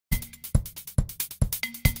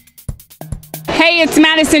Hey, it's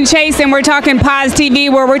Madison Chase, and we're talking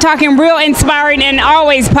pozztv, where we're talking real inspiring and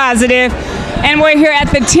always positive. And we're here at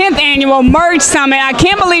the 10th annual Merge Summit. I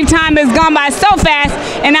can't believe time has gone by so fast,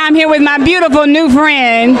 and I'm here with my beautiful new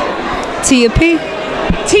friend, Tiap.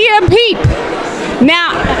 Now,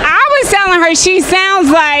 I was telling her she sounds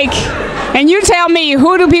like, and you tell me,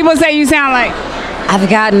 who do people say you sound like? I've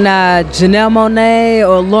gotten Janelle Monáe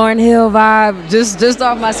or Lauryn Hill vibe just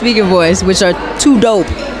off my speaking voice, which are two dope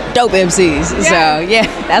MCs. Yeah. So yeah,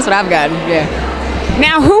 that's what I've gotten. Yeah.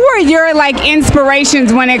 Now, who are your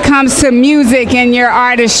inspirations when it comes to music and your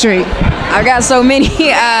artistry? I've got so many.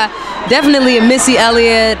 Definitely Missy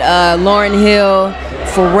Elliott, Lauryn Hill,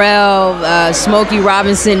 Pharrell, Smokey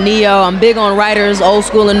Robinson, Neo. I'm big on writers, old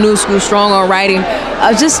school and new school, strong on writing.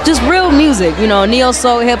 Just real music, neo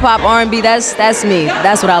soul, hip hop, R&B. That's me.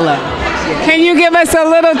 That's what I love. Yeah. Can you give us a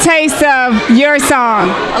little taste of your song?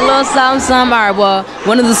 A little something. All right. Well,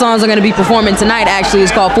 one of the songs I'm going to be performing tonight actually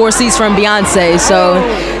is called 4 Seats from Beyonce. So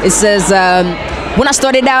it says. When I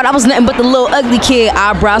started out, I was nothing but the little ugly kid.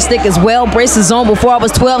 Eyebrow stick as well, braces on before I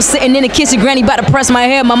was 12. Sitting in the kitchen, granny about to press my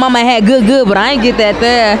hair. My mama had good, but I ain't get that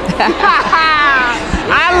there.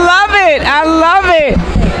 I love it.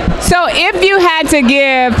 So if you had to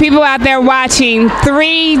give people out there watching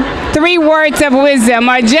three words of wisdom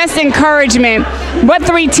or just encouragement, what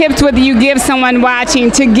 3 tips would you give someone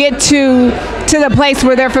watching to get to the place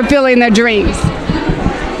where they're fulfilling their dreams?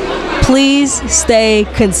 Please stay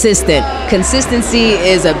consistent. Consistency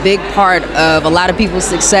is a big part of a lot of people's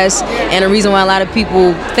success, and a reason why a lot of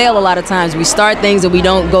people fail a lot of times. We start things and we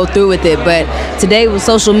don't go through with it. But today with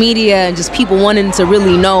social media and just people wanting to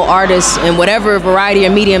really know artists in whatever variety or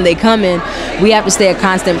medium they come in, we have to stay a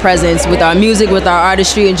constant presence with our music, with our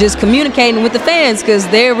artistry, and just communicating with the fans, because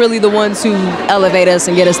they're really the ones who elevate us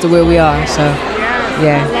and get us to where we are. So,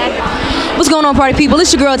 yeah. What's going on, party people?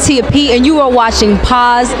 It's your girl Tiap, and you are watching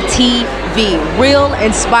pozztv. Real,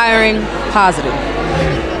 inspiring, positive.